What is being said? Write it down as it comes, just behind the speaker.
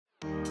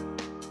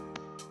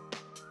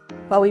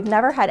While we've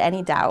never had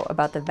any doubt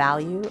about the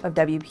value of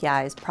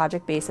WPI's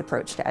project-based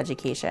approach to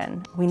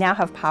education, we now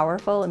have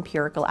powerful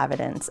empirical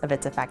evidence of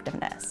its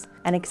effectiveness.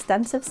 An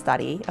extensive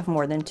study of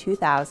more than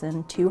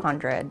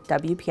 2,200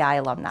 WPI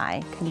alumni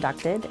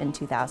conducted in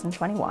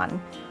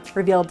 2021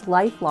 revealed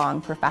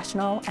lifelong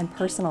professional and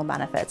personal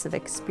benefits of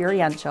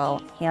experiential,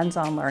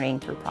 hands-on learning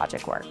through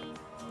project work.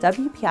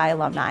 WPI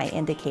alumni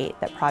indicate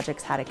that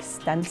projects had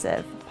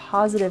extensive,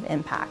 positive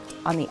impact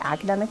on the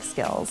academic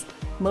skills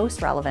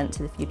most relevant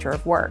to the future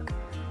of work,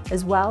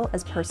 as well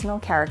as personal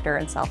character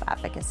and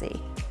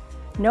self-efficacy.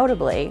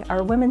 Notably,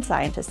 our women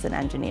scientists and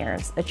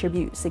engineers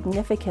attribute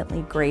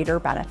significantly greater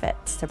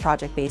benefits to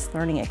project-based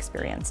learning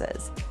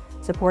experiences,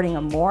 supporting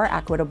a more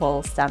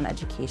equitable STEM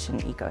education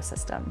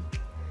ecosystem.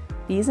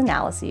 These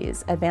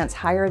analyses advance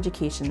higher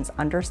education's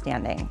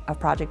understanding of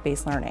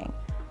project-based learning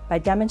by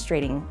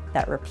demonstrating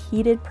that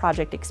repeated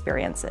project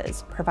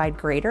experiences provide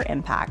greater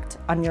impact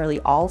on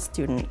nearly all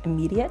student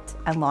immediate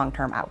and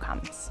long-term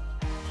outcomes.